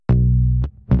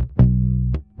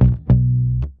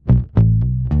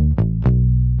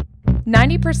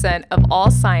90% of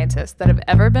all scientists that have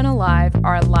ever been alive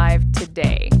are alive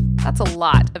today. That's a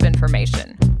lot of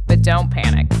information, but don't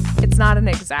panic. It's not an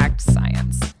exact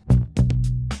science.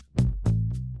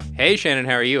 Hey, Shannon,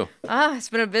 how are you? It's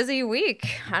been a busy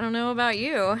week. I don't know about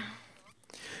you.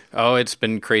 Oh, it's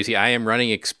been crazy. I am running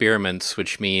experiments,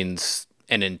 which means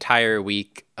an entire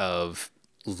week of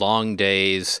long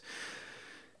days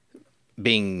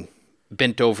being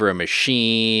bent over a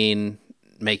machine,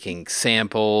 making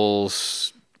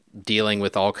samples, dealing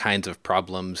with all kinds of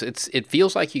problems. It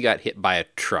feels like you got hit by a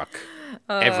truck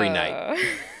every night.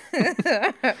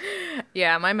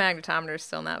 Yeah, my magnetometer is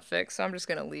still not fixed, so I'm just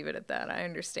going to leave it at that. I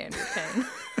understand your pain.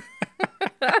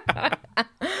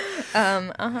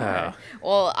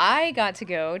 Well, I got to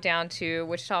go down to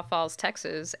Wichita Falls,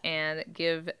 Texas, and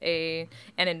give an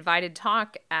invited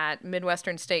talk at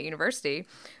Midwestern State University,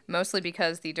 mostly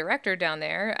because the director down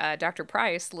there, Dr.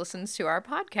 Price, listens to our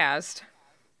podcast.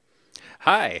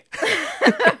 Hi.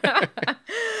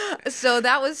 So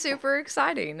that was super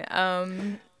exciting.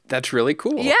 That's really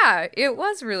cool. Yeah, it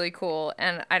was really cool.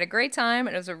 And I had a great time,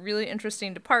 and it was a really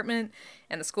interesting department,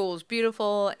 and the school was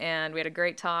beautiful, and we had a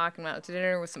great talk, and went out to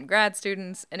dinner with some grad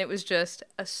students, and it was just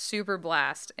a super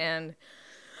blast. And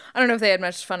I don't know if they had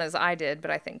much fun as I did, but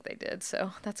I think they did,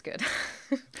 so that's good.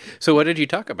 So what did you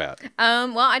talk about?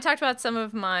 Well, I talked about some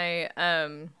of my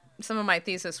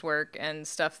thesis work and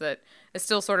stuff that is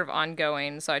still sort of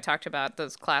ongoing. So I talked about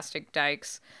those clastic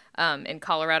dikes in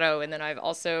Colorado, and then I've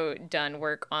also done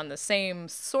work on the same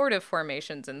sort of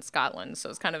formations in Scotland. So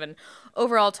it's kind of an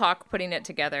overall talk, putting it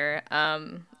together.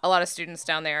 A lot of students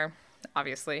down there,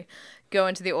 obviously, go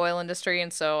into the oil industry,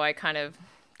 and so I kind of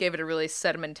gave it a really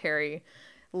sedimentary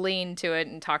lean to it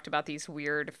and talked about these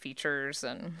weird features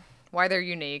and why they're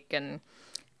unique and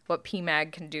what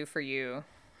PMAG can do for you.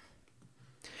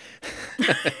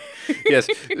 Yes.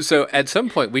 So at some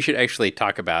point, we should actually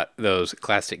talk about those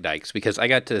clastic dikes, because I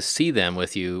got to see them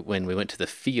with you when we went to the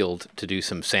field to do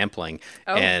some sampling,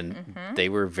 and they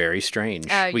were very strange.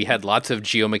 We had lots of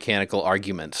geomechanical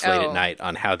arguments late at night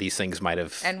on how these things might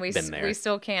have been there. We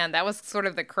still can. That was sort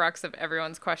of the crux of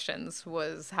everyone's questions,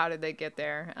 was how did they get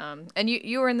there? And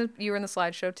you were in the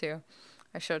slideshow too.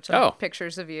 I showed some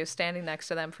pictures of you standing next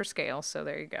to them for scale. So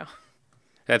there you go.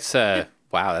 That's wow.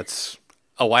 That's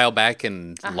a while back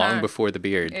and long before the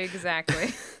beard.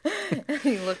 Exactly.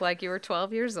 You look like you were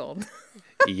 12 years old.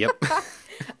 Yep.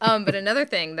 But another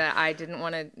thing that I didn't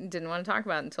want to talk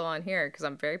about until on here, because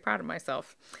I'm very proud of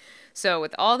myself. So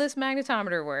with all this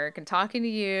magnetometer work and talking to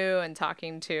you and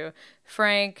talking to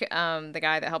Frank, the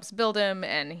guy that helps build him,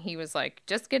 and he was like,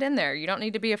 just get in there. You don't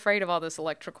need to be afraid of all this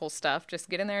electrical stuff. Just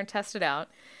get in there and test it out.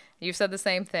 You said the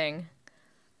same thing.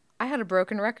 I had a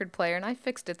broken record player, and I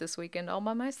fixed it this weekend all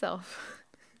by myself.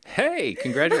 Hey,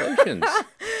 congratulations.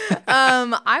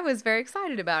 I was very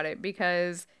excited about it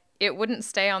because it wouldn't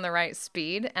stay on the right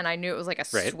speed, and I knew it was like a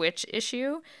switch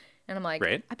issue. And I'm like,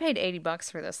 I paid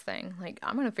 $80 for this thing. Like,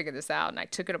 I'm going to figure this out. And I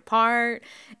took it apart,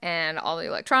 and all the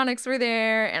electronics were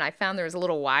there, and I found there was a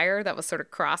little wire that was sort of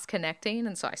cross-connecting,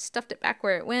 and so I stuffed it back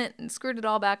where it went and screwed it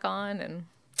all back on, and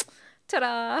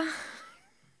ta-da!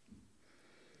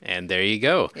 And there you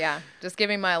go. Yeah, just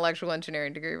giving my electrical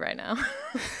engineering degree right now.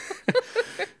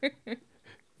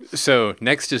 So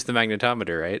next is the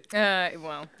magnetometer, right?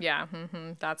 Well, yeah,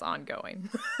 that's ongoing.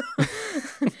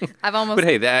 But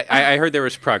hey, I heard there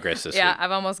was progress this week. Yeah,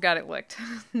 I've almost got it licked.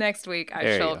 Next week,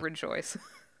 I shall rejoice.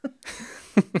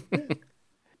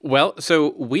 Well,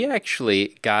 so we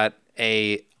actually got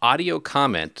a audio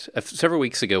comment. Several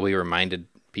weeks ago, we reminded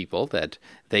people that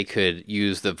they could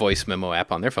use the voice memo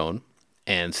app on their phone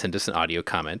and send us an audio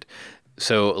comment.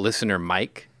 So listener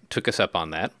Mike took us up on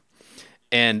that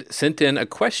and sent in a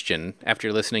question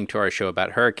after listening to our show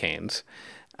about hurricanes,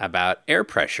 about air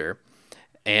pressure.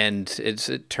 And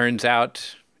it turns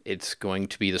out it's going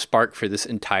to be the spark for this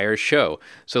entire show.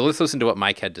 So let's listen to what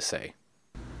Mike had to say.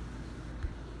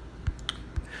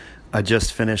 I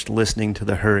just finished listening to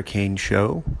the Hurricane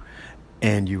Show,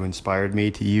 and you inspired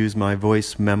me to use my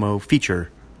voice memo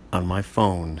feature on my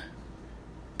phone.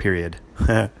 Period.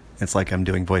 It's like I'm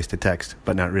doing voice to text,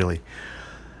 but not really.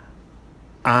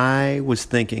 I was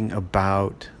thinking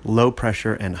about low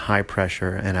pressure and high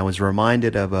pressure, and I was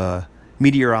reminded of a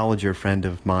meteorologist friend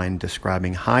of mine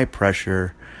describing high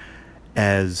pressure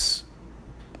as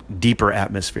deeper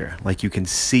atmosphere. Like you can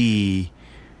see,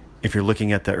 if you're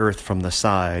looking at the Earth from the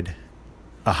side,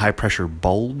 a high pressure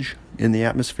bulge in the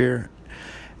atmosphere.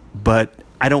 But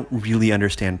I don't really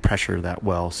understand pressure that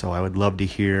well, so I would love to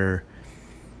hear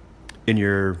in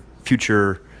your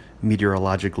future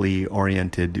meteorologically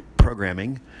oriented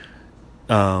programming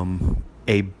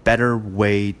a better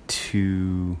way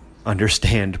to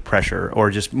understand pressure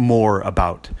or just more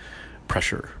about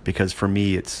pressure, because for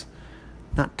me it's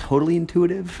not totally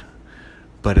intuitive,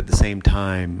 but at the same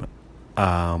time,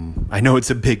 I know it's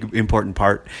a big, important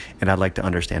part, and I'd like to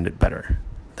understand it better.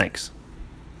 Thanks.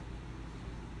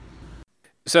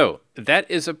 So that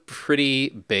is a pretty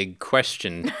big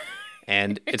question,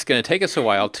 and it's going to take us a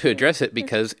while to address it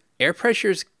because air pressure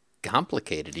is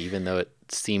complicated, even though it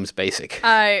seems basic.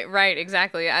 Right,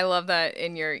 exactly. I love that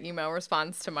in your email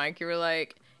response to Mike, you were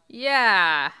like,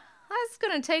 yeah, that's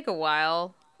going to take a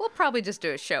while. We'll probably just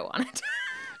do a show on it.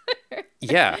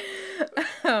 Yeah.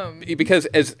 Because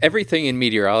as everything in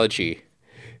meteorology,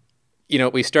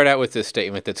 we start out with this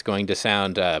statement that's going to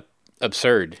sound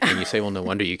absurd. And you say, well, no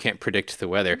wonder you can't predict the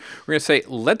weather. We're going to say,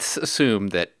 let's assume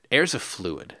that air's a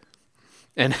fluid.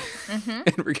 And,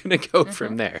 and we're going to go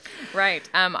from there. Right.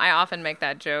 I often make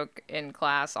that joke in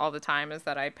class all the time, is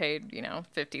that I paid,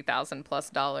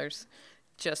 $50,000+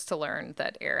 just to learn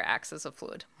that air acts as a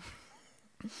fluid.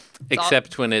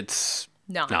 Except when it's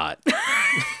not.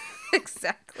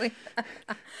 Exactly.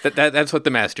 That's what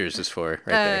the Masters is for, right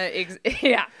there.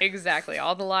 Yeah, exactly.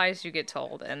 All the lies you get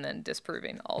told, and then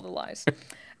disproving all the lies.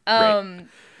 Right.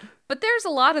 But there's a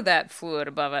lot of that fluid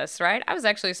above us, right? I was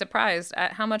actually surprised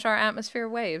at how much our atmosphere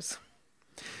weighs.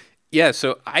 Yeah,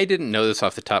 so I didn't know this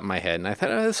off the top of my head, and I thought,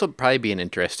 this will probably be an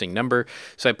interesting number.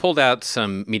 So I pulled out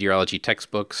some meteorology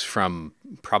textbooks from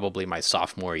probably my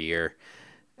sophomore year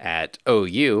at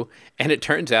OU, and it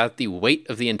turns out the weight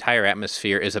of the entire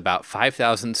atmosphere is about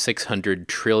 5,600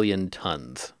 trillion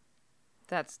tons.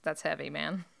 That's heavy,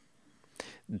 man.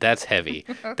 That's heavy.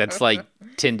 That's like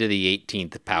 10 to the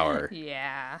 18th power.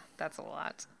 Yeah, that's a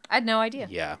lot. I had no idea.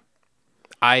 Yeah.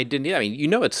 I didn't either. I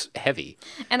mean, it's heavy.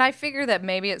 And I figure that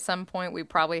maybe at some point we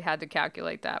probably had to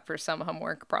calculate that for some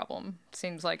homework problem.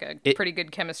 Seems like a pretty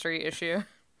good chemistry issue.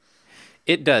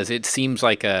 It does. It seems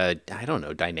like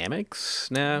dynamics?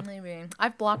 No. Maybe.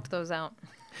 I've blocked those out.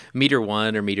 Meter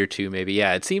 1 or meter 2, maybe.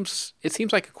 Yeah, it seems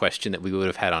like a question that we would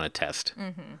have had on a test.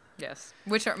 Mm-hmm. Yes.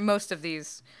 Which are most of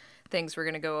these things we're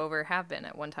going to go over have been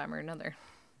at one time or another.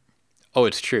 Oh,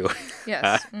 it's true.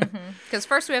 Yes. Because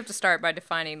first we have to start by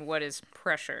defining what is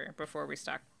pressure before we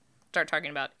start talking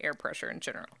about air pressure in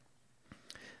general.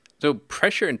 So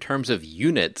pressure in terms of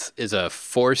units is a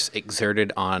force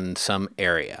exerted on some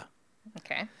area.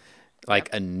 Okay.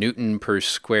 Like a Newton per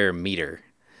square meter.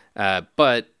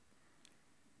 But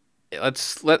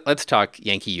let's talk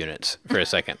Yankee units for a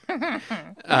second.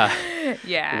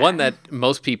 Yeah. One that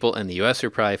most people in the U.S. are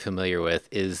probably familiar with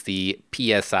is the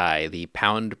PSI, the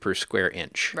pound per square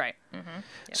inch. Right. Mm-hmm.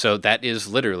 Yep. So that is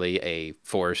literally a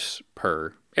force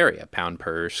per area, pound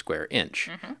per square inch,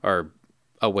 or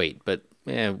a weight. But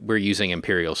we're using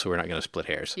imperial, so we're not going to split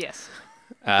hairs. Yes.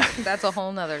 That's a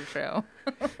whole nother show.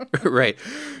 Right.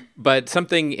 But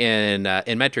something in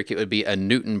metric, it would be a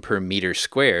Newton per meter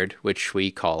squared, which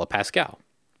we call a Pascal.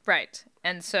 Right.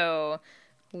 And so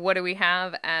what do we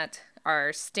have at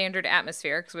our standard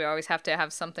atmosphere? Because we always have to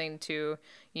have something to,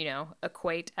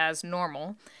 equate as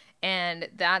normal. And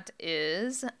that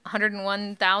is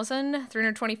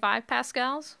 101,325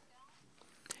 pascals.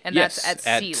 And yes, that's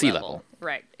at sea level.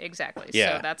 Right, exactly.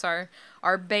 Yeah. So that's our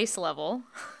base level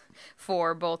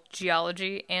for both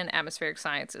geology and atmospheric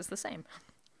science is the same.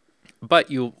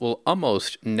 But you will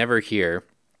almost never hear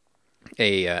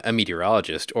a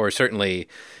meteorologist, or certainly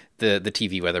the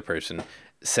TV weather person,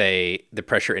 say the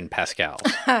pressure in pascals.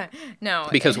 No.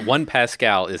 Because 1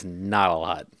 Pascal is not a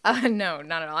lot. No,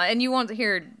 not at all. And you won't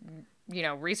hear,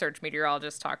 research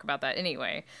meteorologists talk about that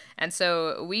anyway. And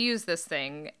so we use this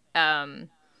thing,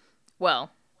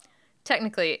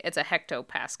 technically it's a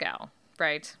hectopascal,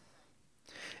 right?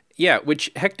 Yeah,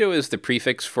 which hecto is the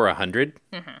prefix for 100.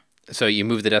 Mm-hmm. So you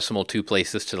move the decimal 2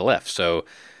 places to the left. So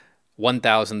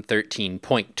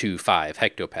 1,013.25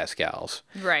 hectopascals.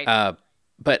 Right.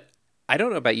 But I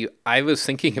don't know about you. I was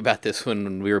thinking about this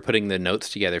when we were putting the notes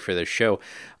together for this show.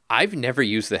 I've never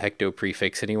used the hecto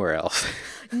prefix anywhere else.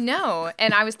 No,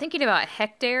 and I was thinking about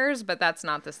hectares, but that's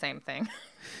not the same thing.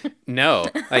 No,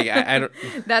 I don't.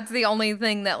 That's the only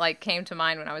thing that came to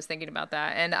mind when I was thinking about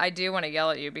that. And I do want to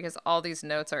yell at you because all these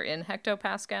notes are in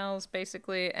hectopascals,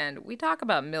 basically, and we talk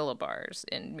about millibars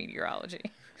in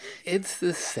meteorology. It's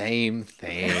the same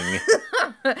thing.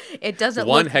 It doesn't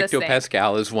One look the same. 1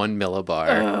 hectopascal is 1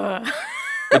 millibar.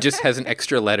 It just has an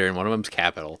extra letter, and one of them's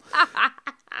capital.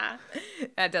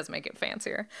 That does make it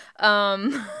fancier.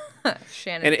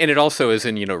 Shannon. And it also is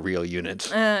in, real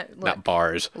units, not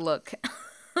bars. Look,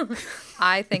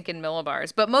 I think in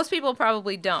millibars, but most people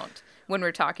probably don't when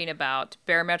we're talking about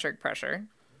barometric pressure,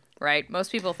 right?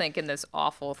 Most people think in this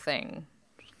awful thing.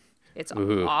 It's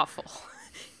awful.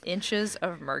 Inches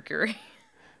of mercury.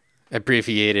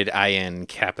 Abbreviated IN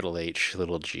capital H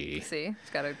little g. See, it's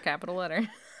got a capital letter.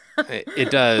 It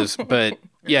does, but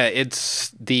yeah,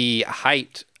 it's the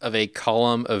height of a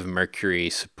column of mercury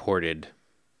supported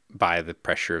by the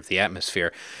pressure of the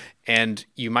atmosphere. And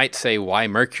you might say, why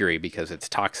mercury? Because it's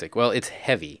toxic. Well, it's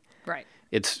heavy. Right.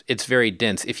 It's very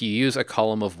dense. If you use a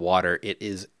column of water, it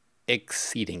is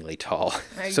exceedingly tall.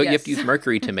 So you have to use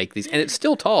mercury to make these, and it's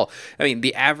still tall. I mean,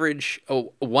 the average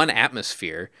 1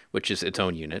 atmosphere, which is its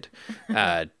own unit,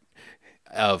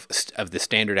 of the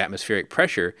standard atmospheric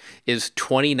pressure is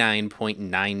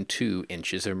 29.92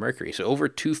 inches of mercury. So over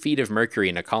 2 feet of mercury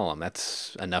in a column.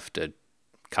 That's enough to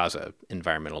cause an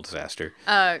environmental disaster.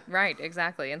 Right,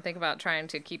 exactly. And think about trying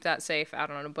to keep that safe out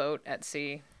on a boat at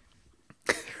sea.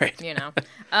 Right. You know,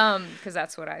 because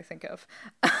that's what I think of.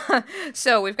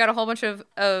 So we've got a whole bunch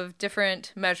of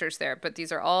different measures there, but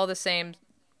these are all the same,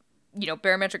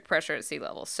 barometric pressure at sea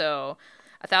level. So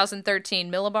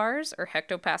 1,013 millibars or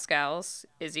hectopascals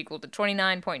is equal to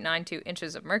 29.92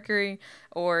 inches of mercury,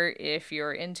 or if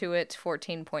you're into it,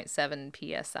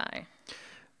 14.7 psi.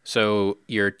 So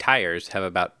your tires have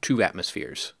about 2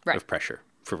 atmospheres Right. of pressure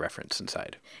for reference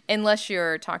inside. Unless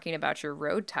you're talking about your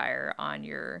road tire on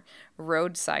your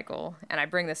road cycle. And I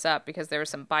bring this up because there was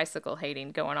some bicycle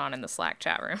hating going on in the Slack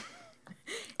chat room.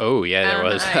 Oh, yeah, there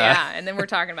was. Yeah, and then we're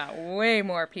talking about way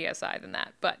more PSI than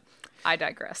that. But I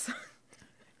digress.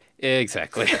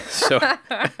 Exactly. So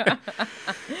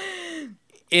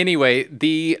anyway,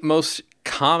 the most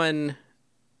common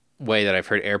way that I've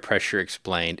heard air pressure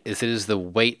explained is it is the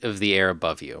weight of the air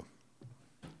above you.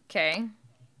 Okay.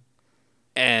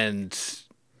 And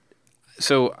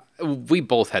so we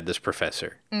both had this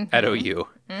professor at OU,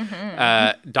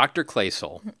 Dr.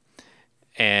 Claysole.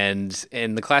 And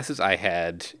in the classes I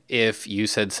had, if you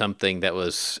said something that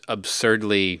was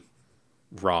absurdly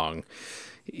wrong,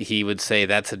 he would say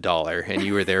that's $1 and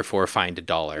you were therefore fined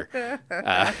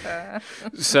 $1.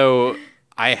 So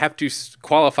I have to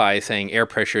qualify saying air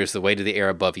pressure is the weight of the air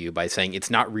above you by saying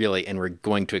it's not really, and we're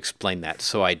going to explain that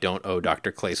so I don't owe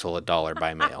Dr. Claysole $1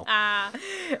 by mail.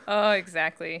 Oh,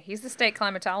 exactly. He's the state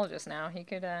climatologist now. He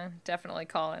could definitely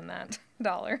call in that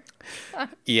 $1.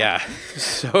 Yeah.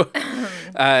 So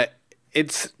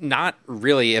it's not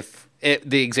really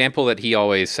the example that he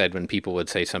always said when people would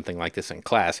say something like this in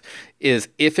class is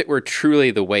if it were truly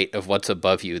the weight of what's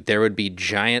above you, there would be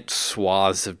giant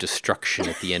swaths of destruction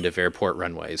at the end of airport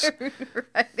runways.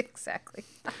 Right, exactly.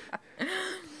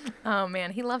 Oh,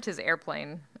 man, he loved his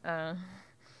airplane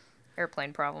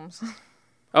problems.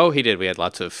 Oh, he did. We had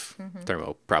lots of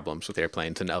thermo problems with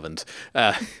airplanes and ovens.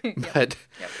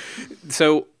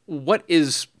 So what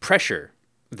is pressure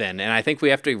then? And I think we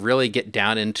have to really get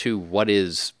down into what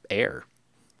is air.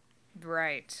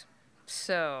 Right.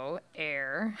 So,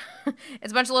 air.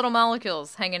 It's a bunch of little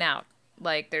molecules hanging out.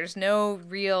 Like, there's no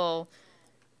real,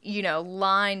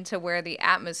 line to where the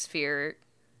atmosphere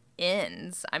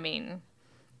ends. I mean,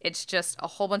 it's just a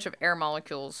whole bunch of air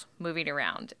molecules moving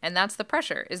around. And that's the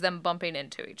pressure, is them bumping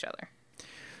into each other.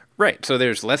 Right. So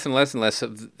there's less and less and less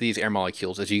of these air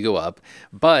molecules as you go up.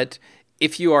 But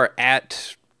if you are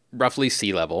at roughly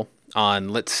sea level on,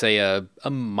 let's say, a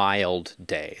mild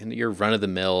day, and you're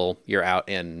run-of-the-mill, you're out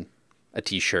in a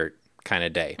T-shirt kind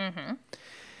of day. Mm-hmm.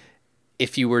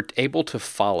 If you were able to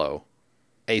follow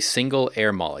a single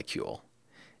air molecule,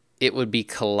 it would be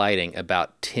colliding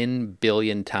about 10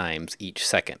 billion times each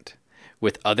second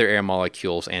with other air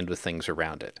molecules and with things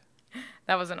around it.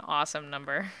 That was an awesome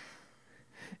number.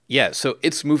 Yeah, so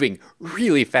it's moving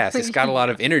really fast. It's got a lot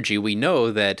of energy. We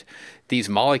know that these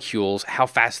molecules, how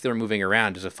fast they're moving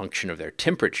around is a function of their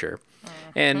temperature.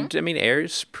 And, I mean, air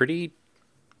is pretty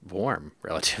warm,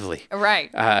 relatively. Right,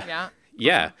 yeah.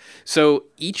 Yeah. So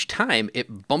each time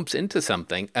it bumps into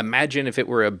something, imagine if it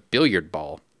were a billiard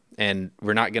ball. And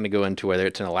we're not going to go into whether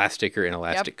it's an elastic or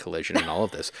inelastic collision and all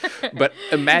of this. But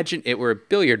imagine it were a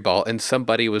billiard ball and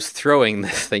somebody was throwing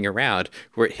this thing around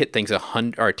where it hit things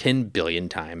 100 or 10 billion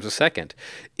times a second.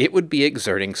 It would be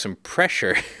exerting some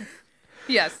pressure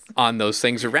Yes. on those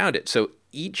things around it. So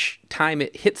each time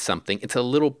it hits something, it's a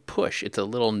little push, it's a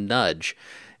little nudge.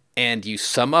 And you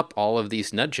sum up all of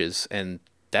these nudges, and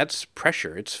that's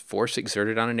pressure. It's force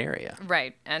exerted on an area.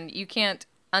 Right. And you can't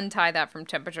untie that from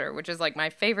temperature, which is like my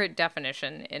favorite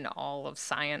definition in all of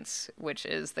science, which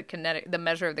is the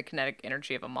measure of the kinetic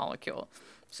energy of a molecule.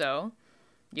 So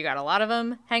you got a lot of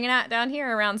them hanging out down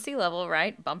here around sea level,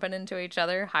 right? Bumping into each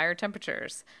other, higher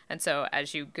temperatures. And so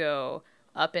as you go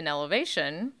up in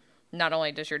elevation, not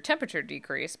only does your temperature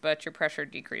decrease, but your pressure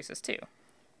decreases too.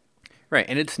 Right.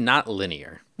 And it's not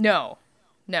linear. No.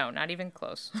 No, not even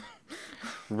close.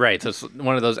 Right. So it's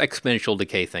one of those exponential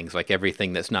decay things, like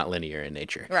everything that's not linear in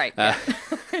nature. Right. Yeah.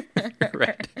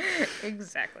 Right.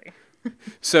 Exactly.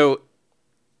 So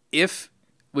if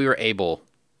we were able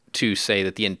to say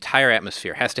that the entire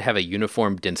atmosphere has to have a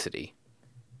uniform density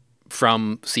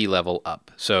from sea level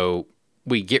up, so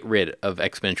we get rid of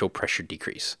exponential pressure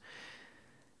decrease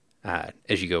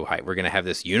as you go high, we're going to have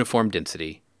this uniform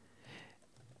density.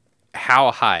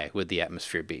 How high would the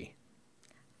atmosphere be?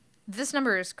 This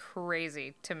number is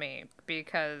crazy to me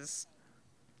because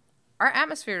our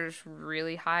atmosphere is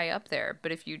really high up there.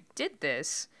 But if you did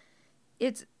this,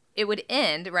 it would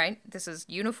end, right? This is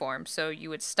uniform, so you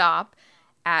would stop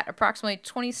at approximately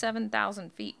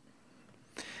 27,000 feet.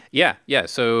 Yeah.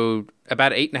 So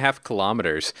about 8.5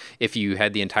 kilometers if you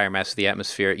had the entire mass of the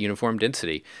atmosphere at uniform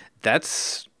density.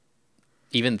 That's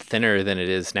even thinner than it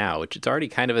is now, which it's already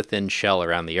kind of a thin shell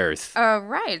around the Earth.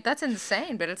 Right. That's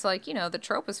insane. But it's like, the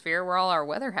troposphere where all our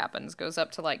weather happens goes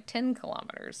up to like 10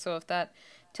 kilometers. So if that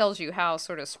tells you how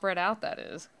sort of spread out that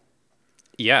is.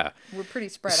 Yeah. We're pretty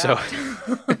spread out.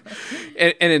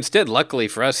 and instead, luckily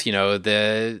for us,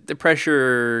 the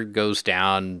pressure goes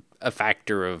down a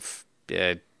factor of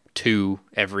 2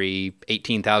 every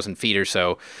 18,000 feet or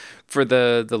so for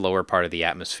the lower part of the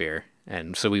atmosphere.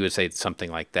 And so we would say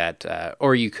something like that.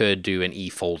 Or you could do an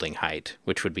E-folding height,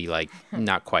 which would be like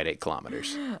not quite 8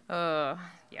 kilometers.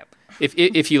 Yep.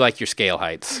 If you like your scale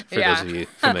heights, for those of you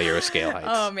familiar with scale heights.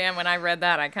 Oh, man, when I read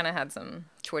that, I kind of had some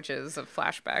twitches of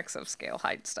flashbacks of scale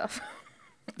height stuff.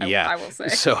 I will say.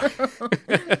 So,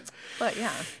 but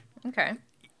yeah, okay.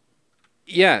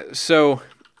 Yeah, so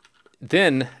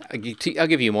then I'll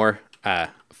give you more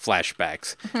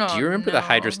flashbacks. Do you remember the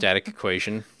hydrostatic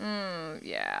equation?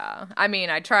 Yeah. I mean,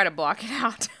 I try to block it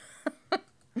out,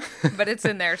 but it's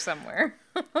in there somewhere.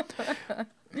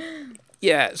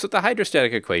 Yeah, so the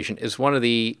hydrostatic equation is one of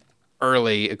the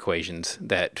early equations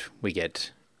that we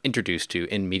get introduced to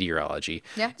in meteorology.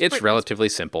 Yeah, it's relatively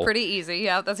simple. Pretty easy.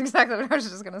 Yeah, that's exactly what I was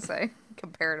just going to say,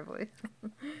 comparatively.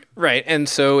 Right, and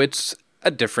so it's a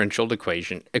differential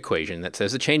equation that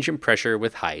says the change in pressure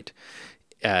with height.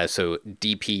 So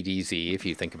dP dz, if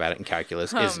you think about it in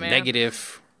calculus, is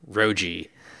negative rho g.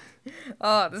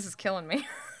 Oh, this is killing me.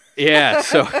 Yeah,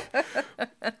 so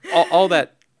all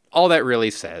that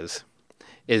really says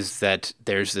is that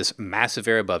there's this massive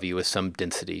air above you with some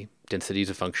density. Density is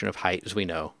a function of height, as we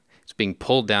know. It's being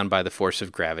pulled down by the force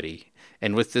of gravity.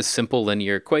 And with this simple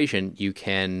linear equation, you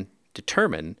can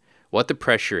determine what the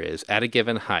pressure is at a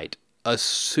given height,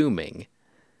 assuming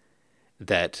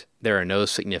that there are no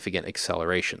significant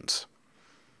accelerations.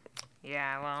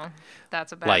 Yeah, well,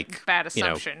 that's a bad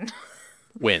assumption.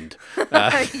 Wind.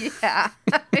 Yeah,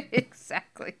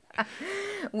 exactly.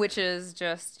 Which is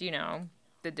just,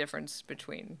 the difference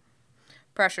between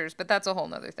pressures, but that's a whole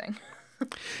nother thing.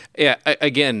 Yeah,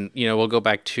 again, we'll go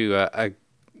back to a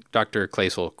Dr.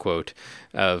 Claesel quote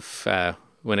of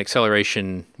when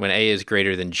A is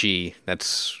greater than G,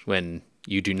 that's when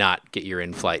you do not get your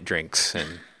in-flight drinks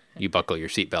and you buckle your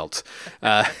seatbelts.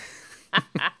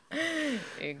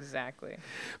 Exactly.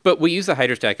 But we use the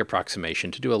hydrostatic approximation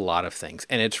to do a lot of things,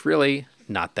 and it's really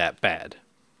not that bad.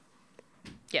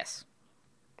 Yes.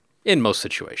 In most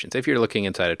situations. If you're looking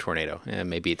inside a tornado,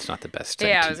 maybe it's not the best thing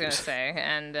Yeah, to I was going to say.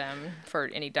 And for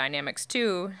any Dynamics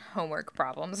 2 homework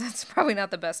problems, it's probably not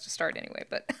the best to start anyway,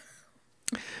 but...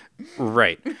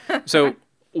 Right. So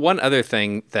one other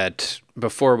thing that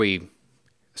before we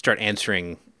start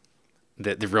answering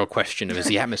the real question of is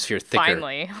the atmosphere thicker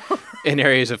Finally. in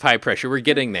areas of high pressure, we're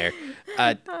getting there.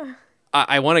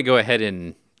 I want to go ahead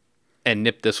and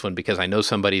nip this one because I know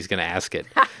somebody's going to ask it.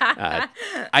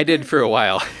 I did for a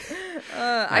while.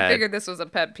 I figured this was a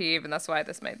pet peeve, and that's why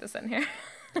this made this in here.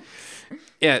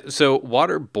 Yeah, so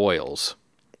water boils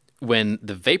when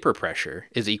the vapor pressure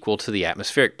is equal to the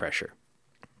atmospheric pressure.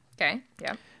 Okay,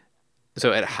 yeah.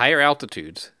 So at higher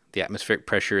altitudes, the atmospheric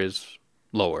pressure is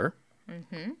lower,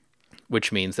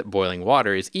 which means that boiling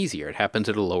water is easier. It happens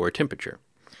at a lower temperature.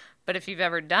 But if you've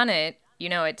ever done it,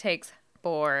 it takes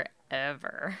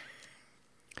forever.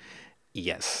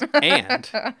 Yes. And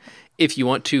if you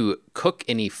want to cook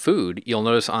any food, you'll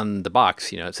notice on the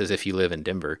box, it says if you live in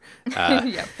Denver,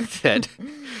 that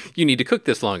you need to cook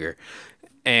this longer.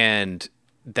 And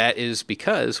that is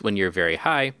because when you're very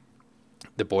high,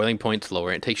 the boiling point's lower.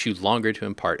 And it takes you longer to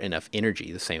impart enough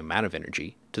energy, the same amount of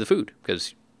energy, to the food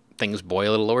because things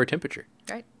boil at a lower temperature.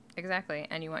 Right, exactly.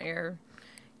 And you want your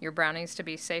brownies to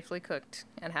be safely cooked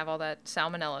and have all that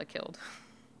salmonella killed.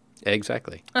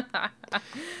 Exactly.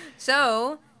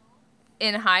 So,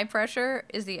 in high pressure,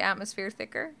 is the atmosphere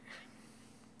thicker?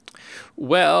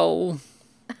 Well,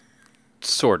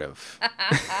 Sort of.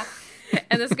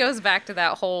 And this goes back to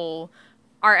that whole,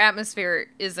 our atmosphere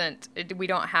we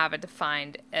don't have a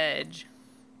defined edge,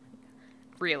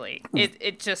 really.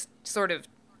 It just sort of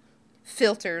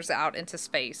filters out into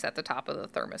space at the top of the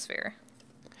thermosphere.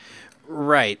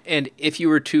 Right. And if you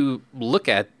were to look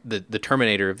at the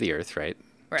terminator of the Earth, right?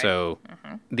 So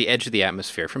the edge of the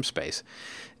atmosphere from space,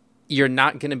 you're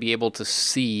not going to be able to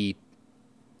see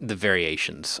the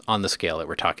variations on the scale that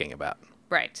we're talking about.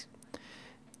 Right.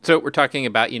 So we're talking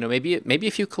about, maybe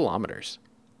a few kilometers.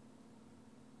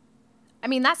 I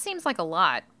mean, that seems like a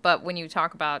lot, but when you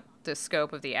talk about the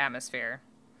scope of the atmosphere.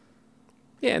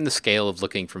 Yeah, and the scale of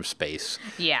looking from space.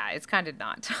 Yeah, it's kind of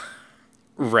not.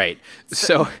 Right.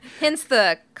 So hence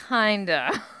the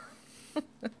kinda.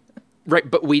 Right,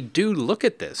 but we do look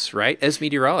at this, right, as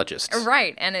meteorologists.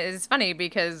 Right, and it's funny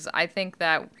because I think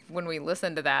that when we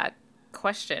listen to that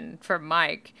question from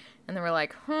Mike, and then we're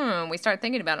like, we start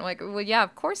thinking about it, I'm like, well, yeah,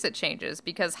 of course it changes,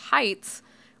 because heights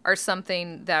are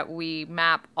something that we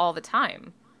map all the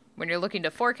time. When you're looking to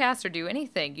forecast or do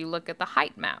anything, you look at the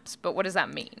height maps, but what does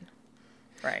that mean?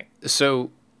 Right.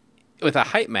 So with a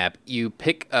height map, you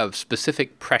pick a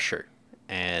specific pressure.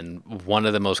 And one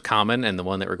of the most common, and the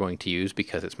one that we're going to use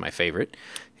because it's my favorite,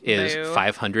 is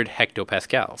 500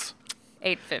 hectopascals.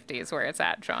 850 is where it's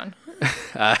at, John.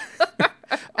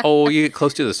 You get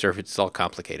close to the surface, it's all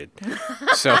complicated.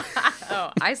 So,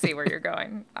 oh, I see where you're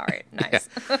going. All right, nice.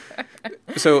 Yeah.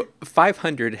 So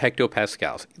 500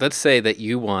 hectopascals. Let's say that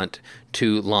you want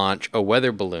to launch a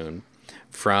weather balloon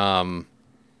from,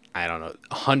 I don't know,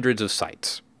 hundreds of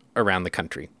sites around the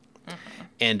country.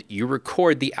 And you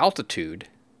record the altitude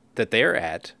that they're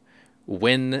at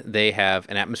when they have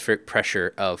an atmospheric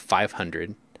pressure of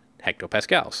 500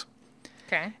 hectopascals.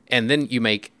 Okay. And then you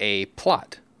make a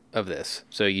plot of this.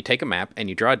 So you take a map and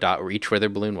you draw a dot where each weather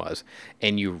balloon was,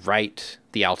 and you write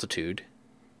the altitude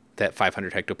that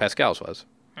 500 hectopascals was.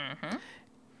 Mm-hmm.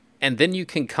 And then you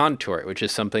can contour it, which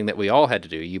is something that we all had to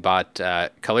do. You bought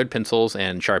colored pencils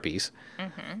and Sharpies,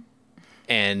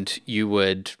 and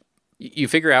you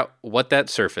figure out what that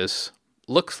surface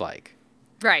looks like.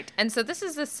 Right. And so this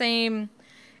is the same.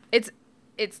 It's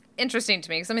interesting to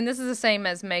me because, I mean, this is the same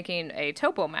as making a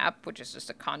topo map, which is just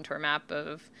a contour map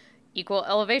of equal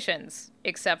elevations,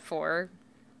 except for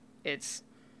it's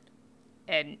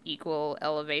an equal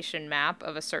elevation map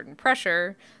of a certain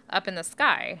pressure up in the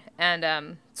sky.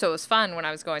 And so it was fun when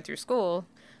I was going through school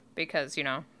because,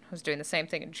 I was doing the same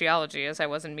thing in geology as I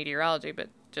was in meteorology, but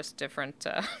just different...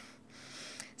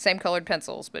 Same colored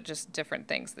pencils, but just different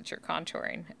things that you're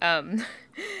contouring. And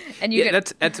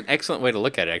that's an excellent way to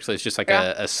look at it, actually. It's just like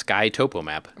a sky topo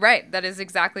map. Right. That is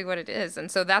exactly what it is. And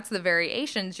so that's the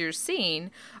variations you're seeing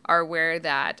are where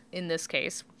that, in this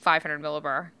case, 500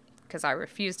 millibar, because I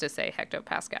refuse to say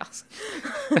hectopascals,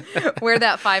 where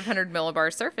that 500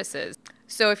 millibar surface is.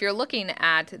 So if you're looking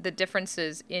at the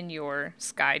differences in your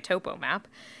sky topo map,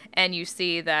 and you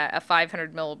see that a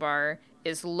 500 millibar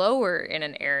is lower in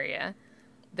an area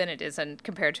than it is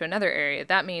compared to another area,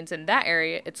 that means in that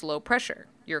area it's low pressure.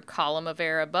 Your column of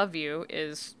air above you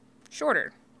is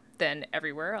shorter than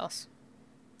everywhere else.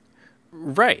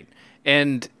 Right.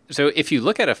 And so if you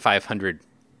look at a 500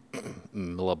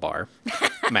 millibar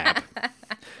map,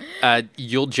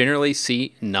 you'll generally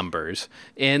see numbers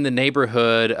in the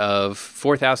neighborhood of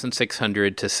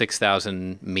 4,600 to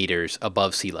 6,000 meters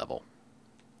above sea level.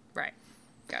 Right.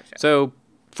 Gotcha. So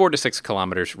 4 to 6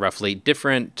 kilometers roughly.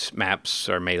 Different maps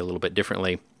are made a little bit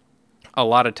differently. A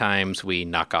lot of times we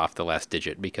knock off the last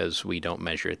digit because we don't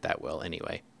measure it that well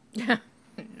anyway.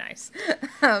 Nice.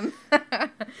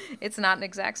 It's not an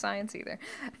exact science either.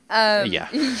 Yeah.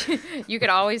 You could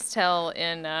always tell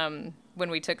in when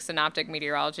we took synoptic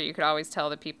meteorology, you could always tell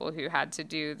the people who had to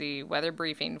do the weather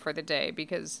briefing for the day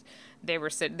because they were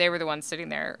the ones sitting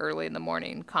there early in the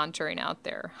morning contouring out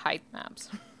their height maps.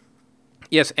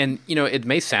 Yes, and it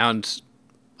may sound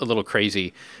a little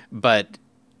crazy, but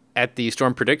at the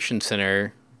Storm Prediction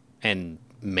Center and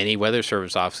many weather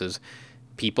service offices,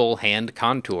 people hand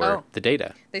contour the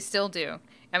data. They still do.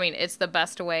 I mean, it's the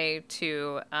best way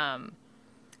to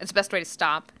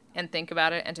stop and think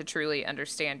about it and to truly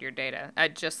understand your data.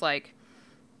 Just like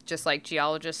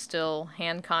geologists still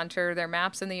hand contour their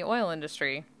maps in the oil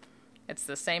industry. It's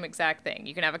the same exact thing.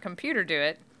 You can have a computer do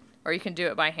it, or you can do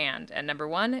it by hand. And number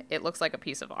one, it looks like a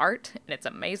piece of art, and it's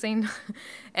amazing.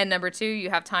 And number two,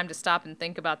 you have time to stop and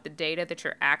think about the data that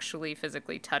you're actually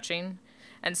physically touching.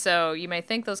 And so you may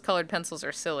think those colored pencils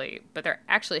are silly, but they're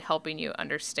actually helping you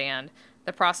understand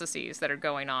the processes that are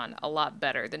going on a lot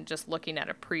better than just looking at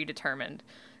a predetermined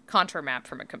contour map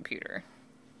from a computer.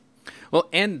 Well,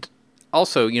 and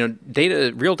also,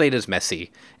 real data is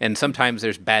messy, and sometimes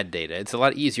there's bad data. It's a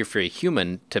lot easier for a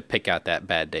human to pick out that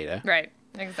bad data. Right,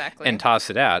 exactly. And toss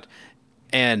it out.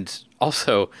 And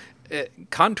also,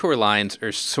 contour lines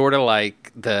are sort of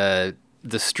like the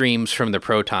streams from the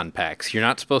proton packs. You're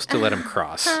not supposed to let them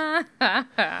cross.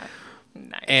 Nice.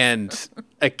 And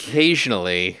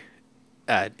occasionally,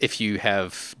 if you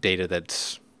have data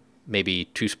that's maybe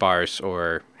too sparse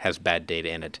or has bad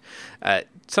data in it,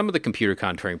 some of the computer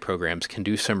contouring programs can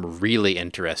do some really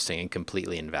interesting and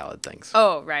completely invalid things.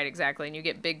 Oh, right, exactly. And you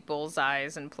get big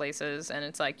bullseyes in places, and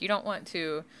it's like you don't want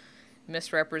to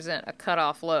misrepresent a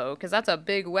cutoff low, because that's a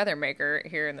big weather maker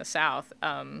here in the South.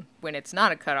 When it's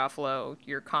not a cutoff low,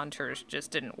 your contours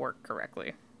just didn't work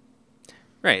correctly.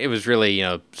 Right. It was really,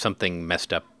 something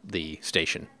messed up the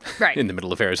station right. in the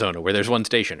middle of Arizona where there's one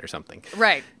station or something.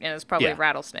 Right. And it's probably a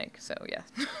rattlesnake. So, yeah.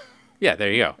 Yeah,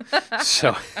 there you go.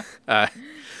 So,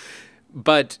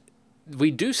 but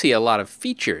we do see a lot of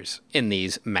features in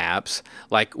these maps.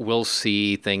 Like we'll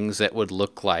see things that would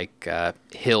look like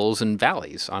hills and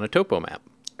valleys on a topo map.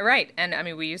 Right. And I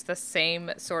mean, we use the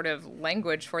same sort of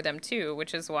language for them too,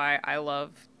 which is why I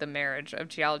love the marriage of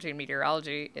geology and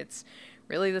meteorology. It's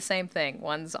really the same thing.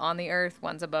 One's on the earth,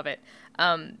 one's above it.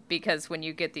 Because when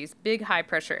you get these big high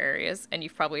pressure areas, and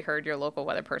you've probably heard your local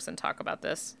weather person talk about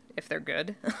this, if they're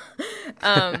good,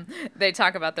 they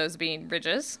talk about those being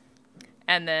ridges.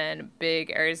 And then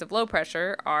big areas of low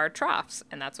pressure are troughs,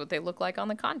 and that's what they look like on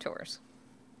the contours.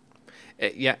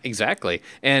 Yeah, exactly.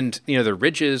 And, the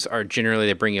ridges are generally,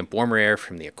 they bring in warmer air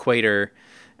from the equator.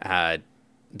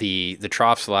 The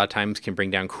troughs a lot of times can bring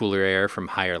down cooler air from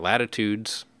higher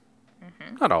latitudes.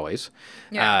 Mm-hmm. Not always.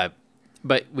 Yeah.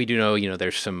 But we do know,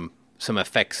 there's some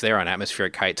effects there on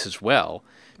atmospheric heights as well,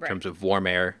 in terms of warm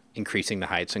air increasing the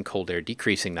heights and cold air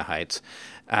decreasing the heights.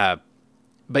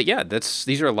 But yeah,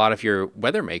 these are a lot of your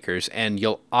weather makers, and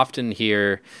you'll often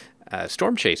hear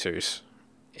storm chasers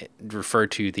refer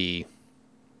to the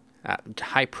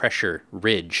high pressure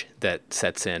ridge that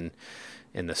sets in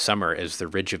the summer as the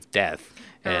ridge of death.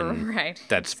 And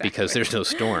that's exactly because there's no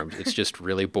storms. It's just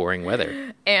really boring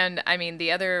weather. And I mean,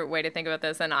 the other way to think about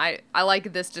this, and I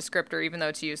like this descriptor, even though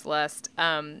it's used less,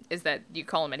 is that you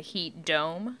call them a heat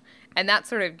dome. And that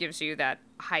sort of gives you that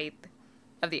height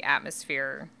of the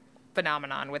atmosphere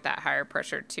phenomenon with that higher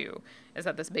pressure too, is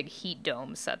that this big heat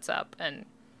dome sets up. And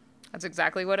that's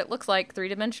exactly what it looks like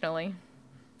three-dimensionally.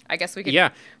 I guess we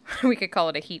could we could call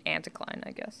it a heat anticline,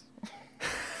 I guess.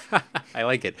 I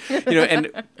like it. And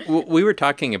we were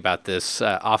talking about this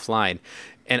offline,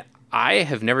 and I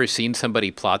have never seen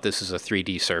somebody plot this as a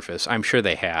 3D surface. I'm sure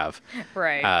they have.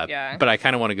 Right, yeah. But I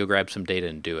kind of want to go grab some data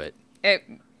and do it.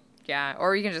 Yeah,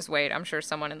 or you can just wait. I'm sure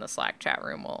someone in the Slack chat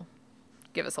room will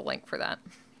give us a link for that.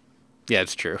 Yeah,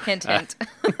 it's true. Hint, hint.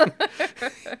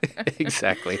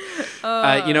 Exactly.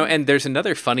 And there's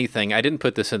another funny thing. I didn't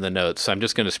put this in the notes, so I'm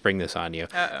just going to spring this on you.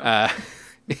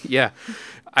 Yeah.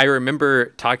 I remember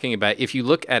talking about, if you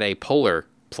look at a polar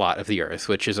plot of the Earth,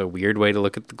 which is a weird way to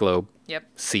look at the globe. Yep.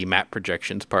 See map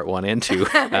projections part 1 and 2.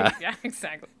 Yeah,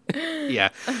 exactly. Yeah.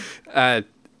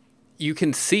 You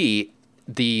can see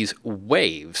these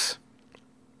waves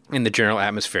in the general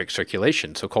atmospheric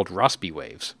circulation, so-called Rossby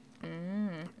waves.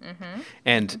 Mm-hmm.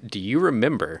 And do you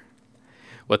remember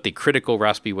what the critical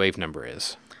Rossby wave number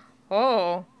is?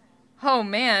 Oh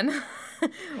man.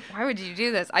 Why would you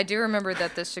do this? I do remember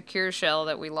that the secure shell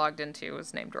that we logged into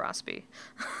was named Rossby.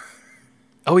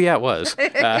 Oh, yeah, it was.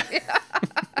 I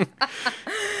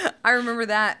remember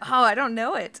that. Oh, I don't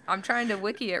know it. I'm trying to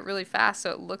wiki it really fast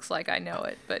so it looks like I know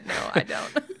it, but no, I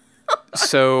don't.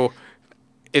 So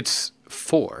it's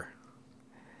 4.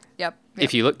 Yep.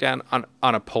 If you look down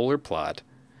on a polar plot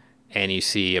and you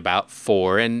see about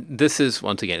 4, and this is,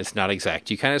 once again, it's not exact.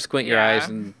 You kind of squint your eyes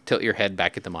and tilt your head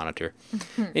back at the monitor,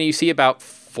 and you see about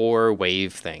 4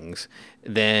 wave things,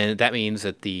 then that means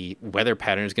that the weather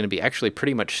pattern is going to be actually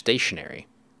pretty much stationary.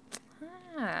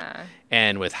 Ah.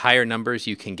 And with higher numbers,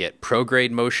 you can get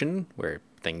prograde motion, where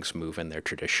things move in their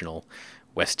traditional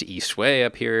west to east way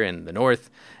up here in the north.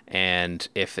 And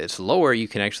if it's lower, you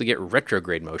can actually get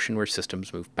retrograde motion, where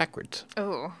systems move backwards.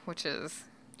 Oh, which is,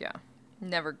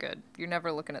 never good. You're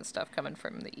never looking at stuff coming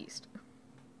from the east.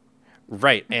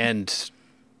 Right, and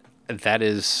that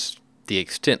is the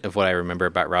extent of what I remember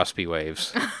about Rossby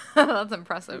waves. That's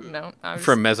impressive. No,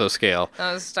 from mesoscale.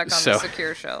 I was stuck on the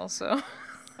secure shell, so...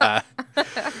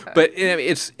 But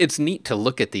it's neat to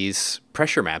look at these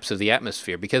pressure maps of the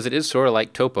atmosphere, because it is sort of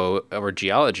like topo or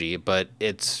geology, but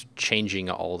it's changing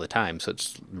all the time, so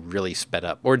it's really sped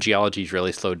up. Or geology's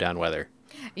really slowed down weather.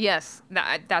 Yes,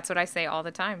 that's what I say all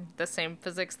the time. The same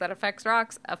physics that affects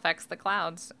rocks affects the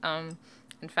clouds.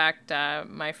 In fact,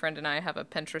 my friend and I have a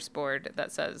Pinterest board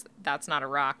that says that's not a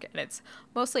rock, and it's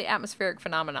mostly atmospheric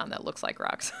phenomenon that looks like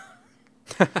rocks.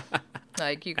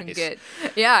 Like you can Nice.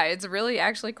 yeah, it's really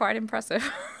actually quite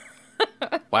impressive.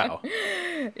 Wow.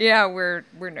 Yeah, we're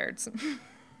nerds.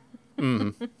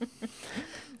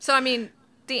 So I mean,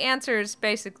 the answer is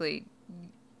basically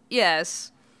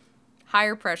yes.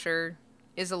 Higher pressure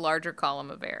is a larger column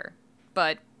of air,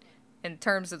 but in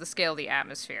terms of the scale of the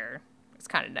atmosphere, it's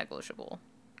kind of negligible.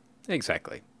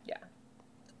 Exactly. Yeah.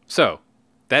 So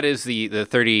that is the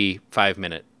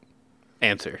 35-minute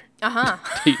answer Uh-huh.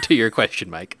 to your question,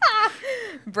 Mike.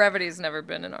 Brevity's never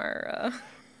been in our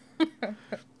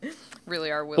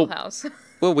really our wheelhouse.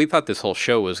 Well, we thought this whole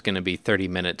show was going to be 30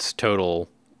 minutes total,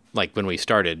 like when we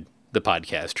started the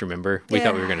podcast, remember? We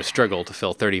thought we were going to struggle to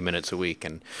fill 30 minutes a week,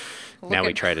 and now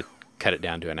we try to cut it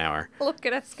down to an hour. Look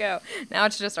at us go. Now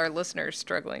it's just our listeners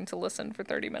struggling to listen for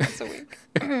 30 minutes a week.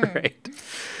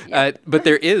 Right. But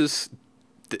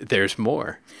there's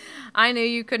more. I knew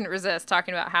you couldn't resist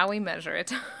talking about how we measure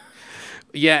it.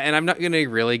 Yeah, and I'm not going to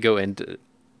really go into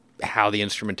how the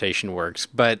instrumentation works,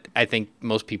 but I think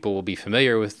most people will be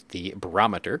familiar with the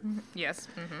barometer. Yes,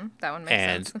 that one makes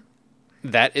And sense.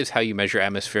 that is how you measure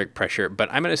atmospheric pressure. But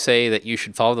I'm going to say that you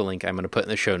should follow the link I'm going to put in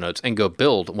the show notes and go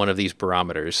build one of these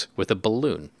barometers with a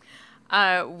balloon.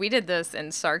 We did this in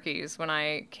Sarkis when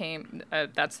I came.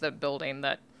 That's the building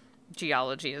that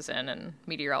geology is in and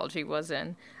meteorology was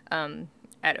in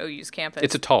at OU's campus.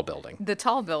 It's a tall building. The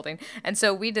tall building. And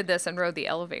so we did this and rode the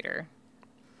elevator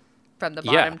from the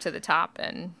Yeah. bottom to the top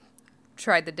and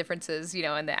tried the differences,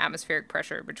 in the atmospheric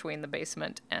pressure between the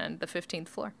basement and the 15th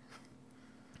floor.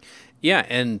 Yeah,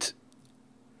 and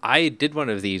I did one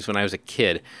of these when I was a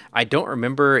kid. I don't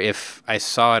remember if I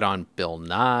saw it on Bill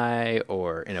Nye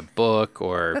or in a book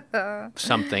or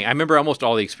something. I remember almost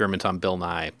all the experiments on Bill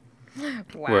Nye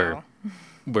Wow.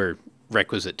 were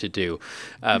requisite to do.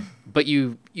 But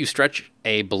you stretch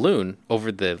a balloon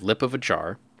over the lip of a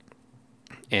jar,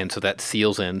 and so that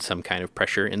seals in some kind of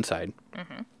pressure inside,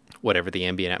 whatever the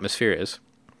ambient atmosphere is.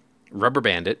 Rubber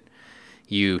band it.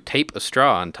 You tape a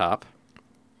straw on top,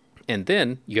 and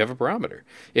then you have a barometer.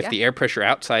 If Yeah. the air pressure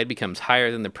outside becomes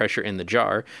higher than the pressure in the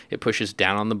jar, it pushes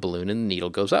down on the balloon and the needle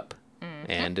goes up.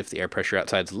 And if the air pressure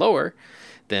outside is lower,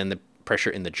 then the pressure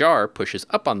in the jar pushes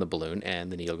up on the balloon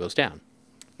and the needle goes down.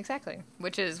 Exactly.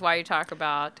 Which is why you talk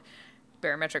about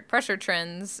barometric pressure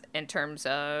trends in terms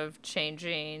of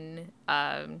changing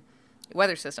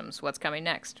weather systems. What's coming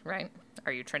next, right?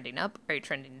 Are you trending up? Are you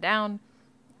trending down?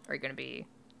 Are you going to be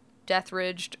death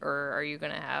ridged, or are you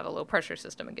going to have a low pressure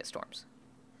system and get storms?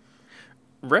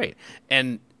 Right.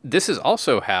 And this is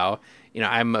also how,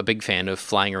 I'm a big fan of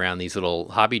flying around these little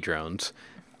hobby drones.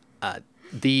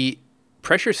 The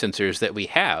pressure sensors that we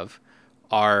have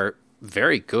are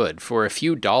very good. For a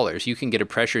few dollars, you can get a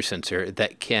pressure sensor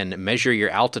that can measure your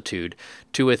altitude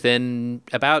to within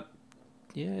about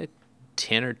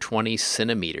 10 or 20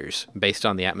 centimeters based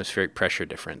on the atmospheric pressure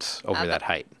difference over that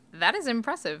height. That is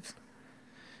impressive.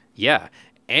 Yeah.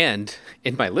 And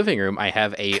in my living room, I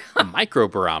have a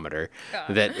microbarometer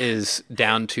that is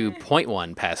down to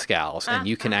 0.1 pascals, and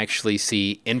you can actually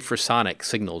see infrasonic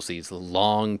signals, these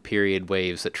long period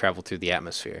waves that travel through the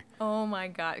atmosphere. Oh my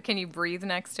God. Can you breathe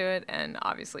next to it? And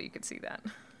obviously you could see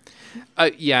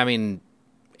that. Yeah, I mean,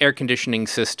 air conditioning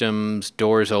systems,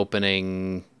 doors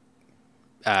opening,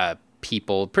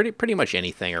 people, pretty much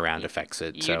anything around affects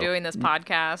it. You're doing this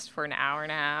podcast for an hour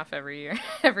and a half every year,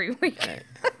 every week.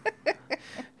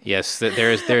 Yes,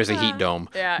 there's a heat dome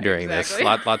during exactly.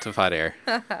 this. Lots of hot air.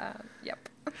 Yep.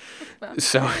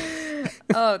 So,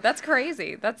 Oh, that's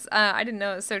crazy. That's I didn't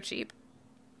know it was so cheap.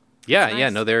 yeah,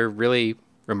 nice. no, they're really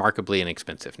remarkably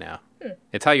inexpensive now.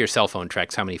 It's how your cell phone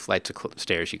tracks how many flights of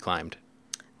stairs you climbed.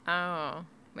 Oh,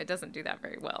 it doesn't do that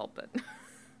very well, but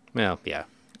Well, yeah.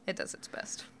 it does its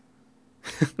best.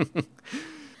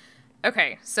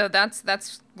 Okay, so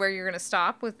that's where you're going to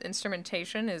stop with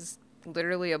instrumentation is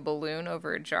literally a balloon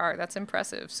over a jar. That's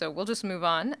impressive. So we'll just move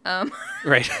on.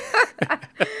 Right.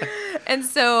 And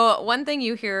so one thing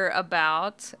you hear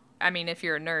about, I mean, if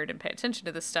you're a nerd and pay attention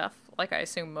to this stuff, like I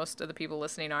assume most of the people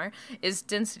listening are, is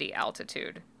density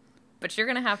altitude. But you're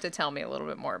going to have to tell me a little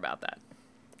bit more about that.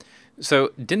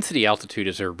 So density altitude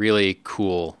is a really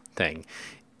cool thing.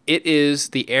 It is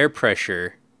the air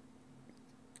pressure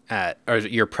or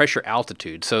your pressure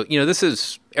altitude. So, this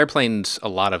is airplanes, a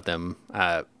lot of them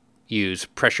use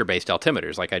pressure-based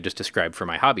altimeters like I just described for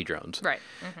my hobby drones. Right.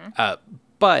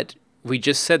 But we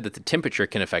just said that the temperature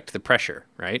can affect the pressure,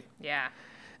 right? Yeah.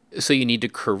 So you need to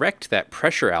correct that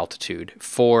pressure altitude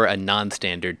for a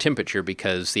non-standard temperature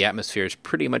because the atmosphere is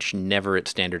pretty much never at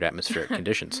standard atmospheric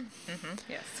conditions.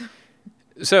 Yes.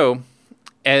 So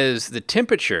as the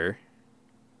temperature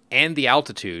and the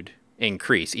altitude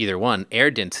increase, either one,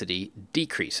 air density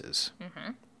decreases.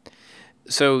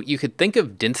 So you could think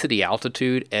of density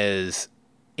altitude as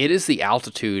it is the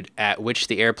altitude at which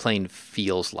the airplane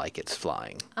feels like it's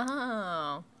flying.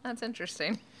 Oh, that's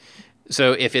interesting.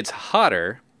 So if it's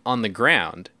hotter on the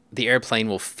ground, the airplane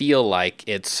will feel like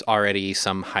it's already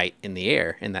some height in the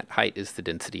air, and that height is the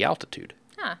density altitude.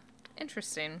 Huh.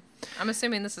 Interesting. I'm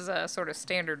assuming this is a sort of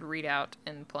standard readout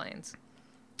in planes.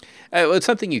 Well, it's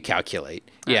something you calculate.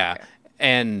 Yeah. Okay.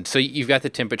 And so you've got the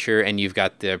temperature and you've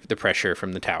got the pressure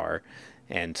from the tower.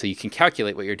 And so you can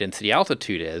calculate what your density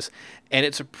altitude is. And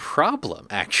it's a problem,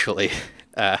 actually.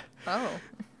 Oh.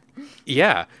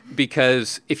 Yeah,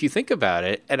 because if you think about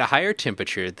it, at a higher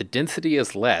temperature, the density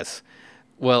is less.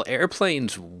 Well,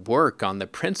 airplanes work on the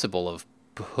principle of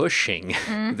pushing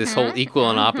this whole equal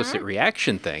and opposite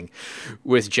reaction thing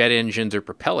with jet engines or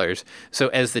propellers. So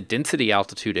as the density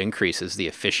altitude increases, the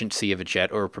efficiency of a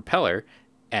jet or a propeller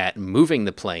at moving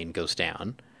the plane goes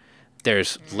down.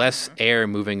 There's less air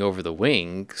moving over the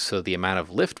wing, so the amount of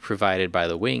lift provided by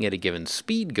the wing at a given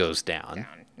speed goes down.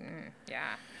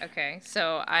 Yeah. Okay.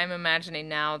 So I'm imagining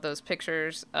now those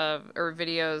pictures of or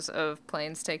videos of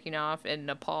planes taking off in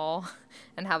Nepal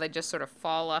and how they just sort of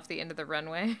fall off the end of the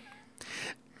runway.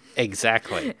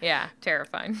 Exactly. Yeah.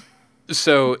 Terrifying.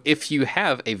 So if you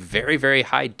have a very, very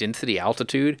high density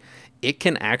altitude, it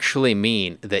can actually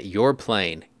mean that your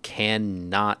plane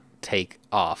cannot take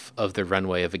off of the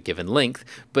runway of a given length.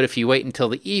 But if you wait until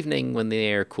the evening when the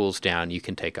air cools down, you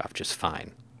can take off just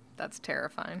fine. That's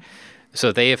terrifying.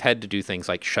 So they have had to do things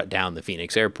like shut down the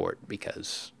Phoenix airport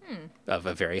because of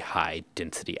a very high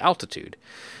density altitude.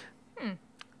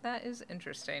 That is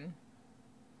interesting.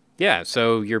 Yeah,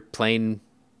 so your plane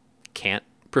can't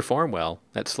perform well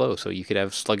that slow. So you could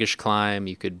have sluggish climb,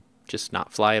 you could just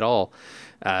not fly at all.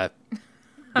 Yeah,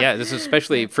 this is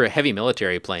especially for heavy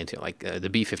military planes. You know, like the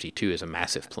B-52 is a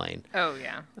massive plane. Oh,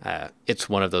 yeah. It's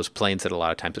one of those planes that a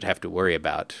lot of times would have to worry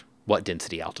about what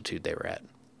density altitude they were at.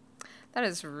 That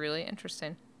is really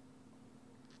interesting.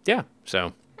 Yeah,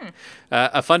 so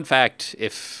a fun fact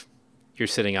if you're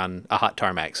sitting on a hot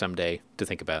tarmac someday to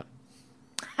think about.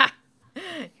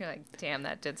 You're like, damn,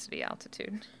 that density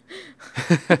altitude.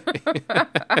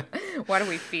 Why do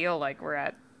we feel like we're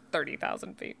at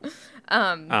 30,000 feet?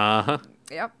 Uh-huh.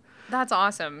 Yep. That's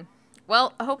awesome.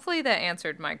 Well, hopefully that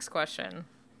answered Mike's question.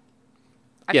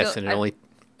 Yes, and it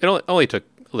only took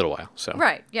a little while. So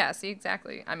Right. Yeah, see,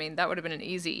 exactly. I mean, that would have been an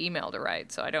easy email to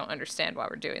write, so I don't understand why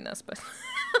we're doing this, but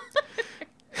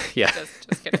yeah.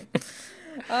 just kidding.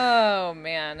 Oh,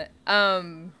 man.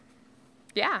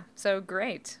 Yeah, so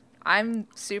great. I'm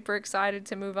super excited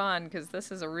to move on because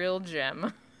this is a real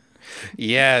gem.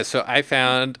 Yeah, so I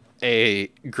found a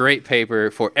great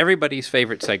paper for everybody's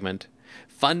favorite segment,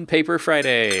 Fun Paper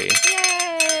Friday.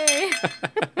 Yay!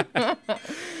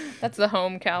 That's the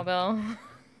home cowbell.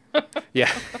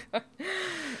 Yeah.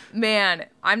 Man,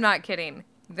 I'm not kidding.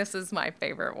 This is my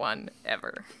favorite one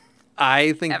ever.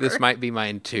 I think this Ever. might be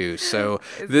mine too. So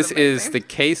It's this is amazing. the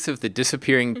case of the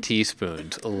disappearing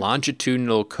teaspoons, a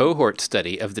longitudinal cohort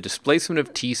study of the displacement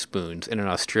of teaspoons in an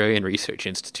Australian research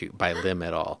institute by Lim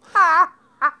et al.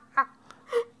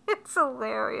 It's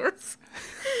hilarious.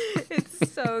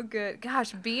 It's so good.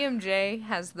 Gosh, BMJ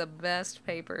has the best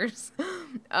papers.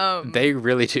 They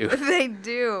really do. They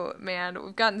do, man.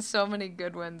 We've gotten so many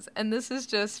good ones. And this is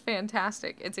just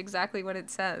fantastic. It's exactly what it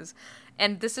says.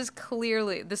 And this is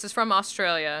from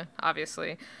Australia,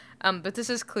 obviously. But this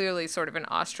is clearly sort of an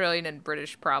Australian and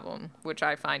British problem, which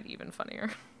I find even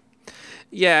funnier.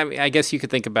 Yeah, I mean, I guess you could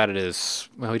think about it as,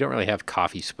 well, we don't really have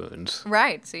coffee spoons.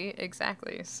 Right, see?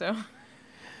 Exactly. So,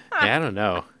 Yeah, I don't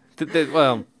know.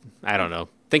 Well, I don't know.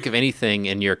 Think of anything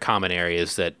in your common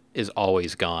areas that is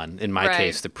always gone. In my Right.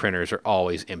 case, the printers are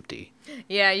always empty.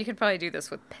 yeah, you could probably do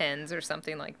this with pens or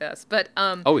something like this. But,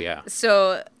 Oh, yeah.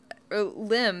 So,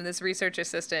 Lim, this research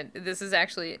assistant, this is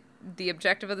actually the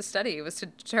objective of the study was to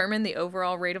determine the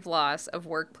overall rate of loss of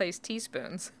workplace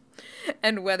teaspoons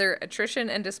and whether attrition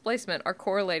and displacement are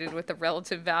correlated with the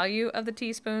relative value of the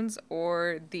teaspoons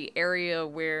or the area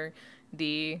where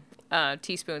the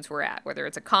teaspoons were at, whether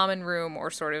it's a common room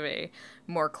or sort of a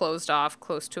more closed off,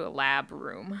 close to a lab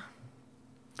room.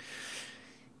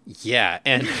 Yeah,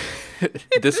 and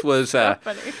this was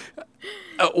Funny.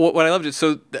 what I loved is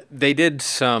so they did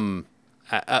some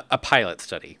a pilot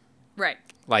study, Right.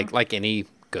 like any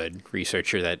good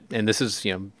researcher that, and this is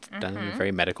done in a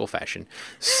very medical fashion.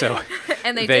 So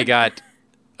And they they did. got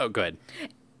Oh, good.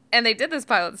 And they did this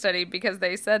pilot study because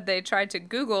they said they tried to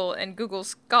Google and Google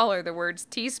Scholar the words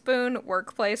teaspoon,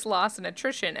 workplace loss, and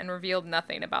attrition and revealed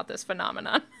nothing about this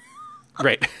phenomenon.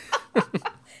 Right.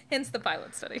 Hence the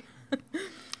pilot study.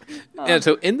 And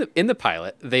so in the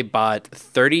pilot, they bought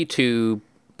 32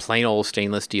 plain old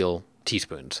stainless steel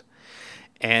teaspoons,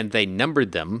 and they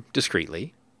numbered them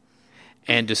discreetly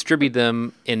and distributed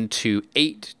them into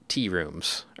 8 tea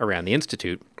rooms around the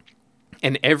institute.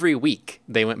 And every week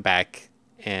they went back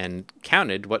and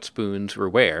counted what spoons were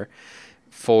where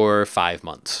for 5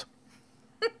 months.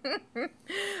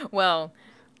 Well,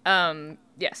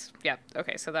 yes, yeah,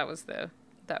 okay. So that was the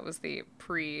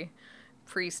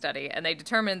pre-study, and they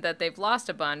determined that they've lost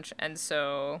a bunch, and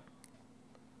so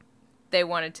they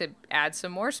wanted to add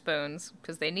some more spoons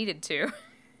because they needed to,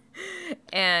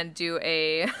 and do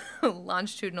a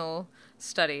longitudinal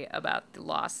study about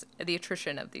the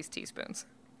attrition of these teaspoons.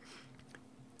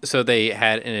 So they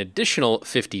had an additional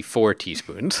 54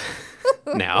 teaspoons.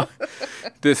 Now,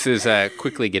 this is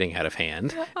quickly getting out of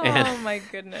hand. And Oh my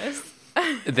goodness.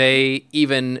 they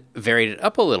even varied it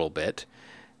up a little bit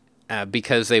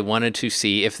because they wanted to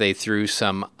see if they threw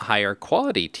some higher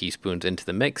quality teaspoons into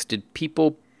the mix, did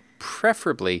people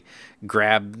preferably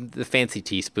grab the fancy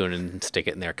teaspoon and stick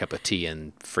it in their cup of tea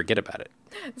and forget about it?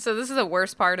 So this is the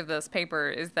worst part of this paper,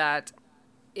 is that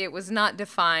it was not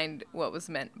defined what was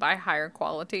meant by higher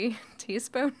quality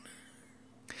teaspoon.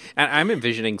 And I'm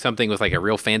envisioning something with like a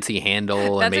real fancy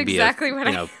handle and That's maybe exactly a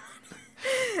what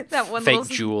that one fake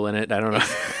little jewel in it. I don't know.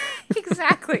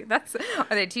 Exactly. Are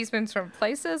they teaspoons from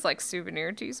places like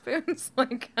souvenir teaspoons?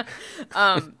 Yeah.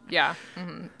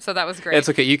 Mm-hmm. So that was great. It's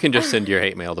okay. You can just send your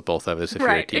hate mail to both of us if you're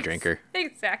a tea drinker.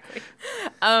 Exactly.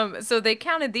 So they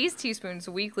counted these teaspoons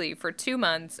weekly for 2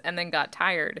 months and then got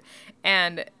tired.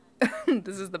 And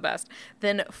this is the best.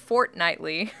 Then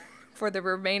fortnightly for the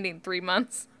remaining 3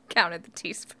 months counted the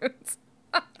teaspoons.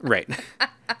 Right.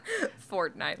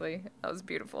 Fortnightly. That was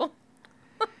beautiful.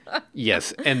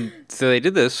 Yes. And so they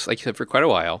did this, like you said, for quite a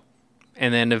while.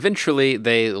 And then eventually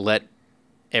they let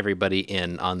everybody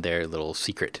in on their little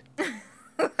secret.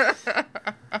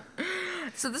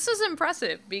 So this is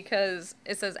impressive because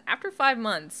it says after 5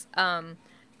 months,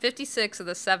 56 of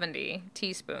the 70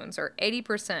 teaspoons, or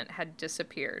 80%, had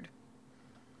disappeared.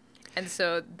 And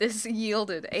so this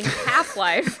yielded a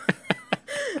half-life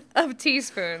of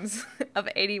teaspoons of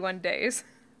 81 days.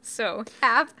 So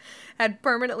half had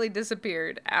permanently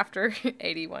disappeared after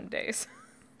 81 days.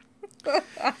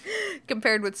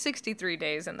 Compared with 63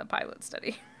 days in the pilot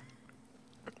study.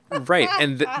 Right.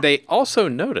 And they also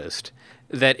noticed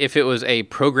that if it was a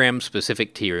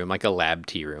program-specific tea room, like a lab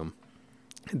tea room,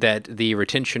 that the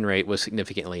retention rate was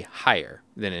significantly higher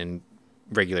than in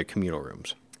regular communal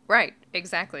rooms. Right,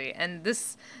 exactly. And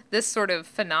this sort of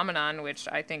phenomenon, which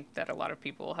I think that a lot of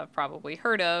people have probably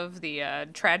heard of, the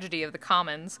tragedy of the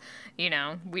commons, we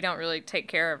don't really take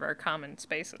care of our common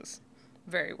spaces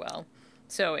very well.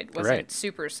 So it wasn't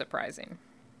super surprising.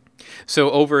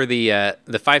 So over the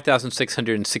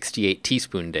 5,668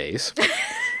 teaspoon days...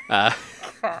 I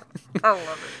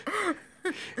love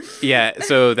it. Yeah,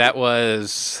 so that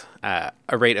was a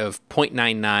rate of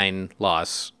 0.99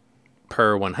 loss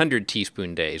per 100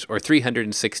 teaspoon days, or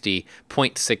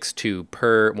 360.62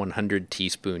 per 100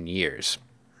 teaspoon years.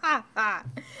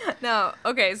 No,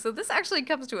 okay, so this actually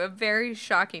comes to a very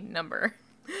shocking number.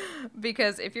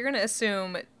 Because if you're going to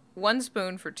assume 1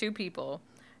 spoon for 2 people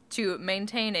to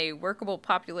maintain a workable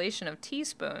population of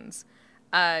teaspoons,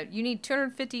 you need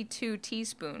 252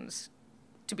 teaspoons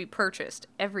to be purchased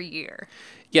every year.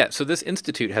 Yeah, so this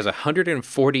institute has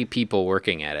 140 people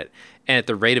working at it, and at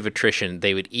the rate of attrition,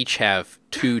 they would each have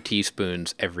 2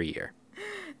 teaspoons every year.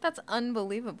 That's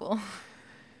unbelievable.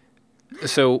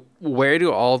 So where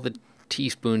do all the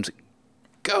teaspoons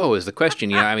go is the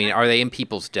question. Are they in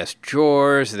people's desk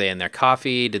drawers? Are they in their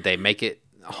coffee? Did they make it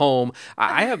home?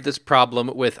 I have this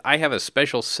problem with, I have a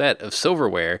special set of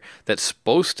silverware that's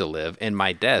supposed to live in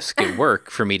my desk at work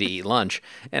for me to eat lunch.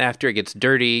 And after it gets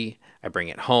dirty, I bring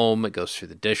it home, it goes through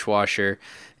the dishwasher,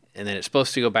 and then it's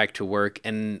supposed to go back to work.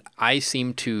 And I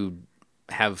seem to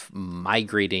have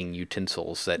migrating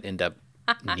utensils that end up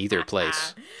neither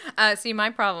place. See, my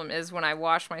problem is when I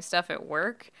wash my stuff at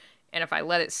work, and if I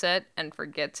let it sit and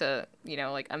forget to,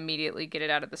 immediately get it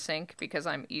out of the sink because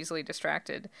I'm easily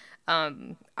distracted,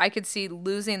 I could see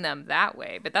losing them that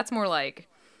way. But that's more like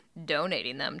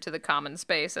donating them to the common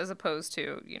space as opposed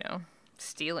to,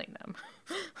 stealing them.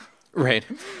 Right.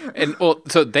 And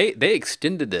so they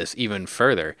extended this even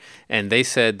further, and they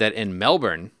said that in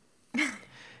Melbourne,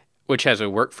 which has a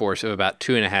workforce of about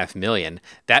 2.5 million,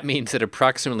 that means that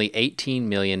approximately 18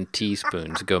 million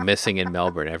teaspoons go missing in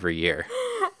Melbourne every year.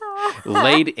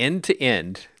 Laid end to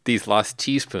end, these lost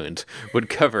teaspoons would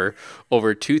cover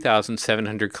over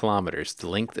 2,700 kilometers, the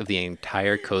length of the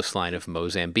entire coastline of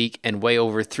Mozambique, and weigh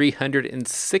over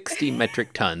 360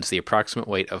 metric tons, the approximate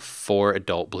weight of 4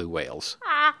 adult blue whales.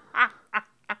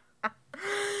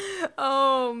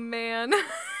 Oh, man.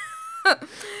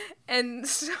 And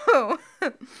so,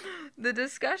 the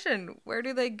discussion, where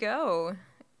do they go?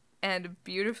 And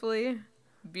beautifully,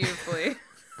 their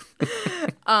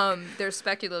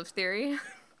speculative theory,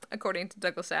 according to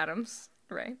Douglas Adams,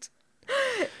 right,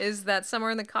 is that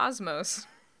somewhere in the cosmos,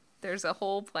 there's a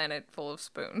whole planet full of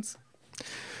spoons.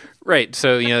 Right.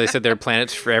 So, they said there are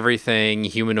planets for everything,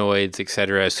 humanoids,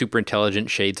 etc., super intelligent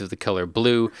shades of the color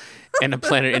blue, and a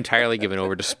planet entirely given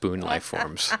over to spoon life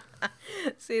forms.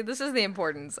 See, this is the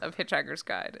importance of Hitchhiker's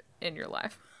Guide in your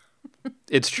life.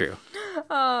 It's true.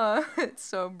 Oh, it's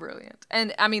so brilliant.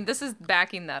 And I mean, this is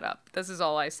backing that up. This is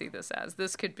all I see this as.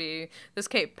 This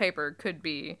paper could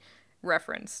be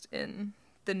referenced in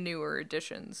the newer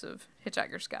editions of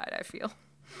Hitchhiker's Guide, I feel.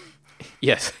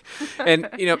 Yes. And,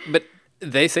 but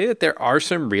they say that there are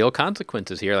some real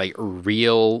consequences here, like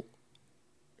real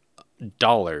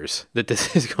dollars that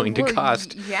this is going to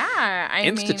cost. Yeah, I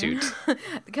institutes. mean,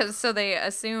 because so they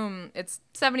assume it's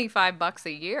 $75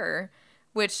 a year,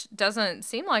 which doesn't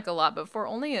seem like a lot, but for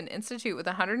only an institute with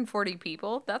 140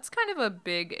 people, that's kind of a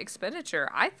big expenditure,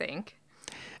 I think.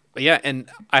 Yeah,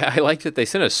 and I like that they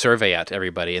sent a survey out to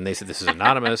everybody, and they said, this is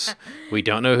anonymous. We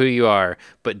don't know who you are,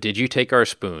 but did you take our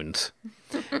spoons?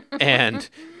 And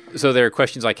so there are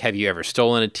questions like, have you ever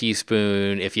stolen a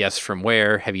teaspoon? If yes, from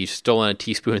where? Have you stolen a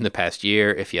teaspoon in the past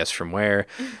year? If yes, from where?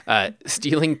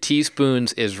 Stealing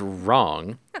teaspoons is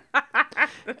wrong.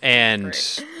 And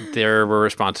there were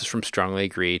responses from strongly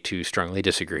agree to strongly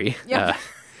disagree. Yep.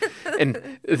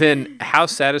 And then, how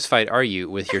satisfied are you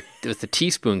with the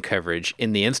teaspoon coverage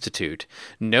in the Institute?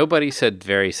 Nobody said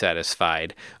very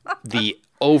satisfied. The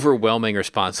overwhelming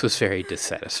response was very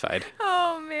dissatisfied.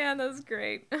 Oh man, that's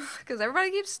great. Because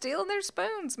everybody keeps stealing their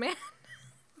spoons, man.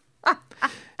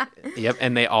 Yep,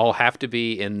 and they all have to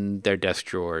be in their desk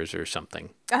drawers or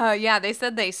something. Yeah, they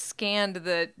said they scanned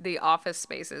the office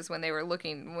spaces when they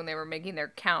were making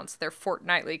their counts, their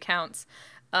fortnightly counts,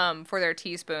 for their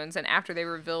teaspoons, and after they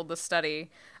revealed the study,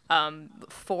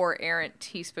 4 errant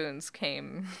teaspoons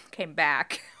came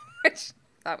back, which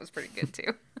I thought was pretty good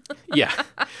too. Yeah.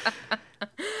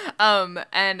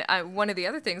 And one of the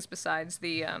other things besides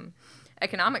the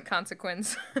economic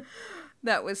consequence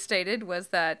that was stated was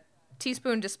that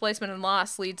teaspoon displacement and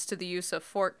loss leads to the use of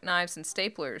fork, knives, and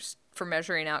staplers for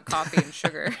measuring out coffee and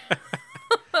sugar.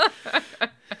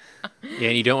 Yeah,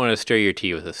 and you don't want to stir your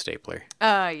tea with a stapler.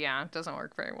 Yeah, it doesn't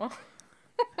work very well.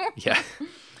 Yeah.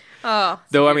 Oh,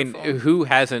 though beautiful. I mean, who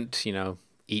hasn't,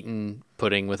 eaten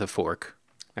pudding with a fork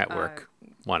at work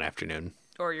one afternoon?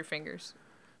 Or your fingers.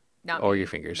 Your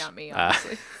fingers. Not me,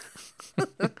 obviously.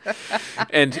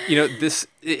 And,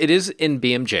 it is in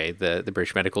BMJ, the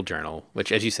British Medical Journal,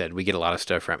 which, as you said, we get a lot of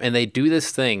stuff from. And they do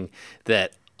this thing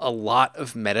that a lot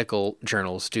of medical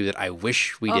journals do that I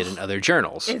wish we did in other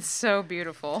journals. It's so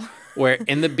beautiful. Where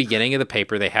in the beginning of the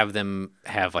paper, they have them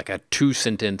have like a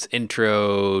 2-sentence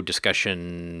intro,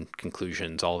 discussion,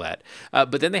 conclusions, all that.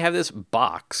 But then they have this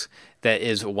box that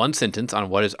is 1 sentence on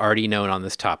what is already known on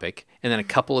this topic, and then a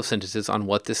couple of sentences on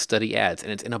what this study adds.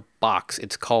 And it's in a box.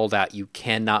 It's called out. You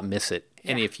cannot miss it.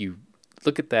 Yeah. And if you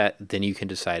look at that, then you can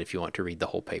decide if you want to read the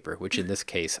whole paper, which in this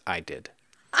case, I did.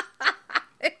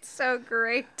 It's so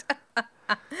great.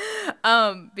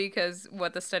 Because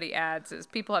what the study adds is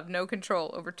people have no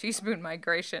control over teaspoon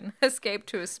migration, escape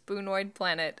to a spoonoid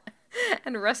planet,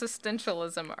 and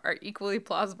resistentialism are equally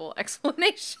plausible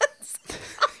explanations.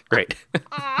 Great.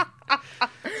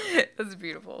 That's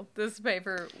beautiful. This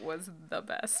paper was the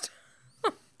best.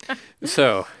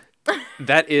 So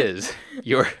that is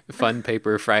your Fun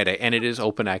Paper Friday, and it is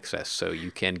open access, so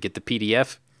you can get the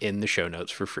PDF in the show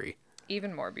notes for free.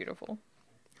 Even more beautiful.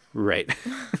 Right.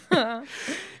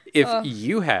 If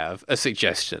you have a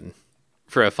suggestion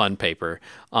for a fun paper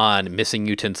on missing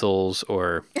utensils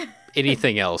or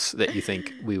anything else that you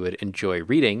think we would enjoy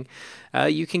reading,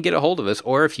 you can get a hold of us.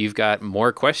 Or if you've got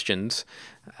more questions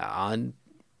on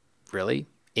really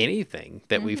anything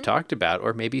that we've talked about,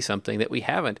 or maybe something that we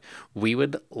haven't, we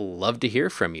would love to hear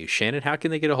from you. Shannon, how can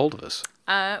they get a hold of us?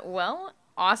 Well,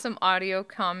 awesome audio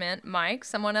comment, Mike.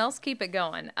 Someone else, keep it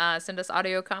going. Send us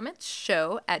audio comments,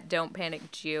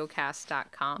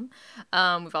 show@don'tpanicgeocast.com.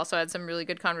 We've also had some really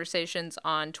good conversations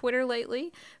on Twitter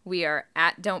lately. We are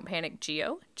at Don't Panic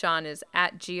Geo. John is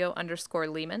at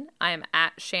Geo_Lehman. I am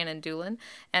at Shannon Doolin.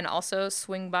 And also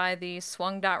swing by the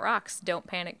swung.rocks Don't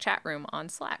Panic chat room on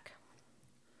Slack.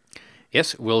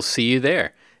 Yes, we'll see you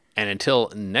there. And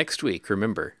until next week,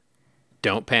 remember,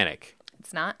 don't panic.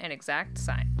 It's not an exact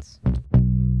science.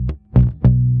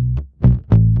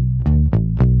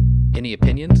 Any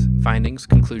opinions, findings,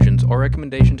 conclusions, or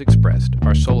recommendations expressed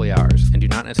are solely ours and do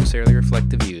not necessarily reflect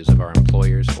the views of our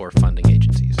employers or funding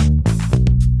agencies.